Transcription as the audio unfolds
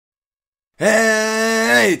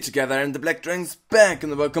Hey, together in the Black Drinks back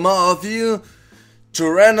and welcome all of you to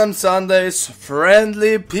Random Sundays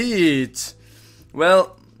Friendly Pete.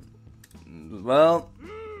 Well,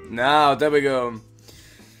 now there we go.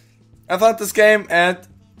 I thought this game, and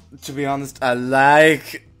to be honest, I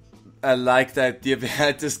like the idea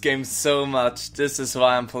behind this game so much. This is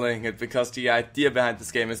why I'm playing it, because the idea behind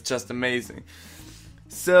this game is just amazing.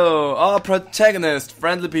 So, our protagonist,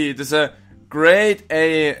 Friendly Pete, is a grade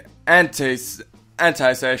A antisocial,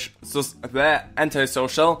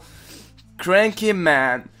 cranky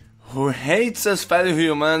man who hates his fellow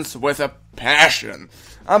humans with a passion.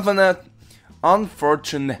 Oh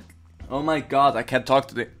my god, I can't talk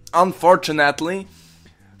today. Unfortunately,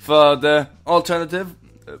 for the alternative,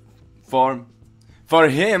 for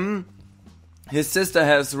him, his sister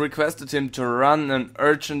has requested him to run an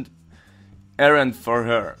urgent errand for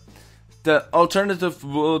her. The alternative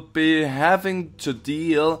would be having to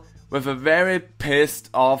deal with a very pissed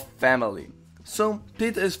off family. So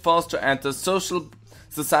Pete is forced to enter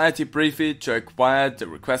society briefly to acquire the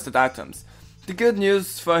requested items. The good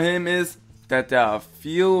news for him is that there are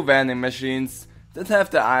few vending machines that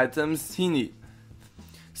have the items he needs.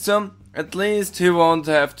 So at least he won't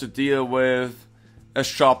have to deal with a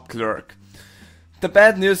shop clerk. The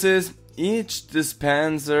bad news is each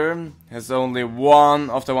dispenser has only one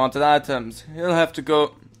of the wanted items. He'll have to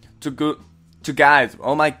go to guide.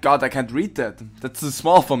 Oh my god, I can't read that. That's too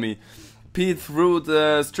small for me. Pete through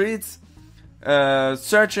the streets,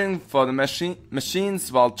 searching for the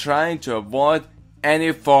machines while trying to avoid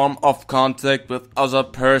any form of contact with other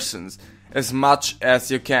persons as much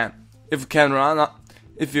as you can. If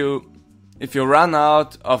you run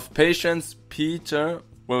out of patience, Peter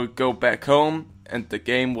will go back home and the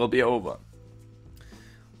game will be over.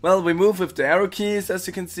 Well, we move with the arrow keys, as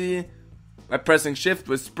you can see. By pressing shift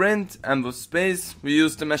with sprint and with space, we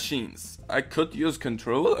use the machines. I could use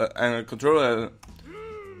controller.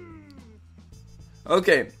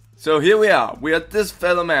 Okay, so here we are. We are this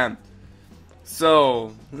fellow man.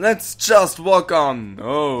 So, let's just walk on.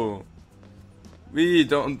 Oh, we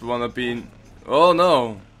don't wanna be... Oh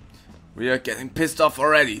no, we are getting pissed off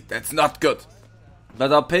already. That's not good.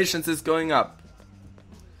 But our patience is going up.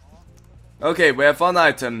 Okay, we have one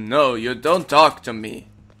item. No, you don't talk to me.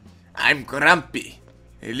 I'm grumpy.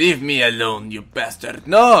 Leave me alone, you bastard.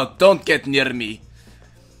 No, don't get near me.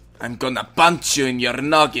 I'm gonna punch you in your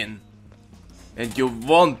noggin. And you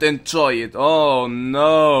won't enjoy it. Oh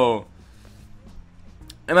no.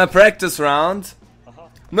 In my practice round.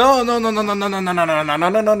 No.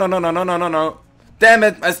 Damn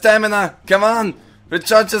it, my stamina. Come on.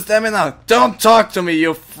 Recharge your stamina. Don't talk to me,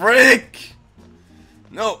 you freak.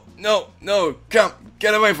 No. Come,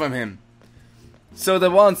 get away from him. So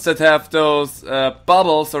the ones that have those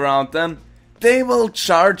bubbles around them, they will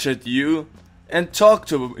charge at you and talk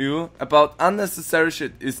to you about unnecessary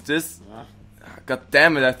shit. Is this? God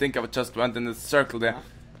damn it, I think I just went in a circle there.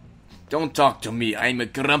 Don't talk to me, I'm a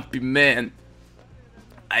grumpy man.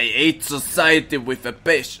 I hate society with a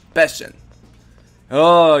passion.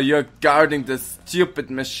 Oh, you're guarding the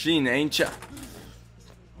stupid machine, ain't ya?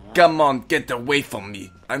 Come on, get away from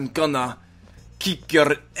me. I'm gonna kick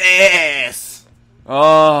your ass.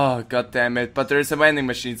 Oh, god damn it. But there is a vending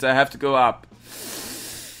machine, so I have to go up.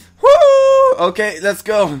 Woo! Okay, let's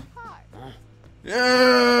go.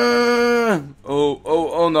 Yeah.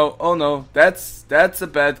 Oh no. That's a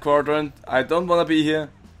bad quadrant. I don't wanna be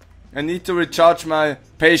here. I need to recharge my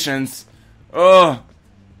patience. Oh,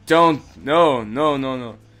 don't.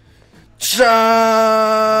 No. Charge!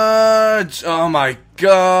 Oh my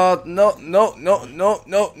god, no.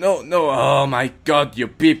 Oh my god, you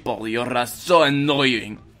people, you're so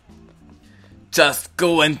annoying. Just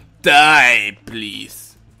go and die,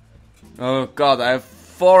 please. Oh god, I have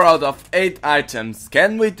 4 out of 8 items.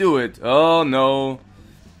 Can we do it? Oh no.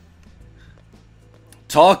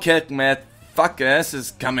 Talkhead mad fuckers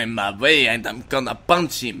is coming my way and I'm gonna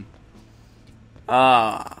punch him.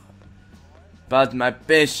 But my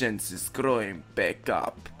patience is growing back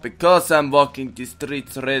up, because I'm walking the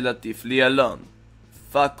streets relatively alone.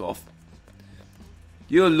 Fuck off.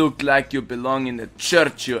 You look like you belong in a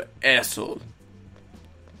church, you asshole.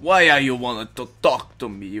 Why are you wanting to talk to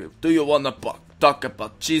me? Do you wanna talk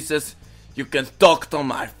about Jesus? You can talk to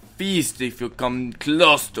my feast if you come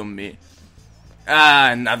close to me.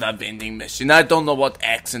 Another vending machine. I don't know what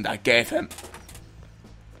accent I gave him.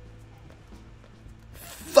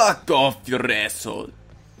 Fuck off, you asshole.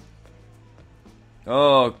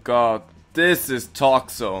 Oh god, this is talk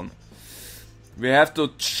zone. We have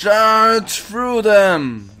to charge through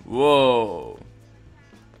them. Whoa.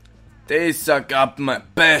 They suck up my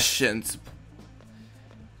patience.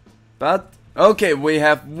 But okay, we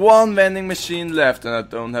have one vending machine left, and I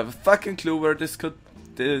don't have a fucking clue where this could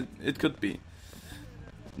be.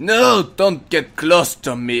 No, don't get close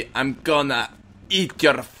to me. I'm gonna eat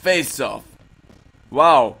your face off.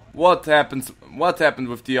 Wow, what happened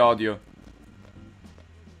with the audio?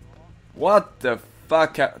 What the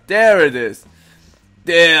fuck? There it is.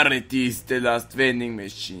 There it is, the last vending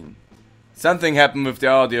machine. Something happened with the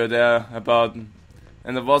audio there about,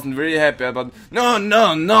 and I wasn't really happy about. No,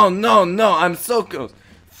 I'm so close.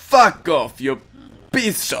 Fuck off, you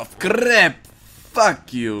piece of crap.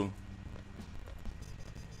 Fuck you.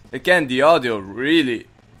 Again, the audio really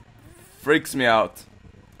freaks me out.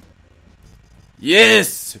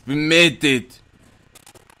 Yes, we made it.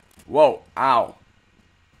 Whoa, ow.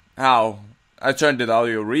 Ow. I turned the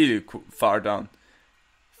audio really far down.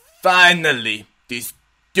 Finally, this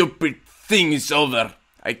stupid thing is over.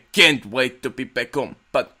 I can't wait to be back home.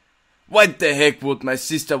 But why the heck would my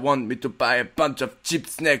sister want me to buy a bunch of cheap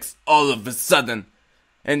snacks all of a sudden?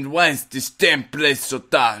 And why is this damn place so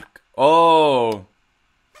dark? Oh.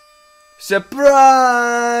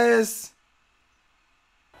 Surprise!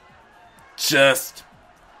 Just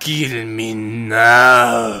kill me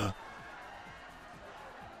now.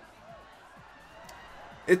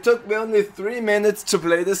 It took me only 3 minutes to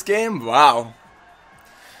play this game. Wow.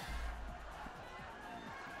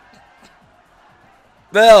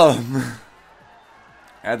 Well,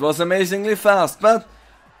 that was amazingly fast, but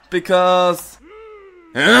because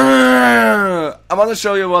I want to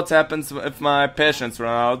show you what happens if my patience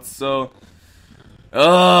run out. So,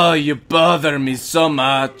 oh, you bother me so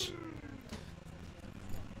much.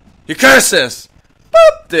 You curses!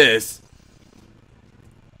 Pop this!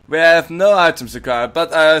 We have no items required,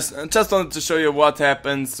 but I just wanted to show you what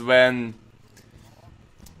happens when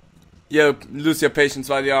you lose your patience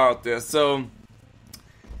while you're out there. So,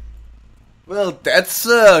 well, that's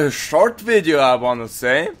a short video, I wanna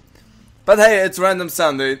say. But hey, it's Random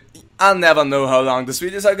Sunday. I'll never know how long these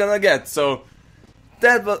videos are gonna get, so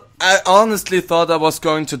that was. I honestly thought I was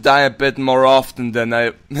going to die a bit more often than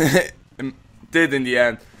I did in the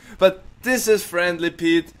end. But this is Friendly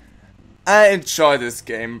Pete. I enjoy this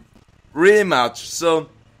game really much. So,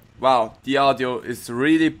 wow, the audio is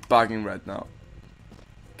really bugging right now.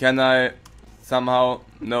 Can I somehow?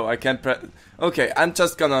 No, I can't press. Okay, I'm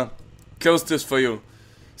just gonna close this for you.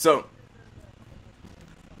 So,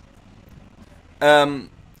 I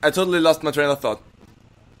totally lost my train of thought.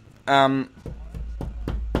 I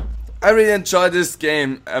really enjoy this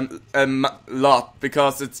game a lot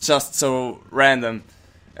because it's just so random.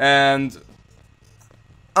 And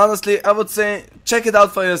honestly, I would say check it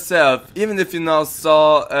out for yourself. Even if you now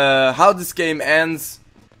saw how this game ends,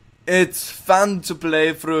 it's fun to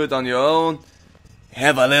play through it on your own.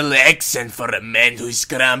 Have a little accent for a man who is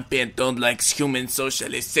grumpy and don't like human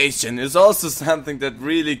socialization is also something that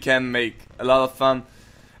really can make a lot of fun.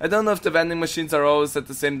 I don't know if the vending machines are always at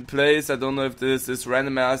the same place. I don't know if this is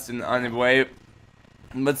randomized in any way.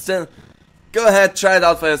 But still, go ahead, try it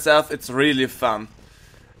out for yourself. It's really fun.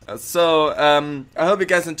 So, I hope you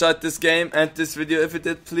guys enjoyed this game and this video. If you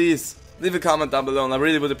did, please leave a comment down below and I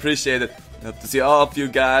really would appreciate it. I hope to see all of you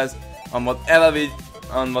guys on whatever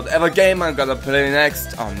game I'm gonna play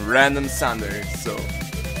next on Random Sunday. So,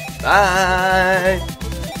 bye!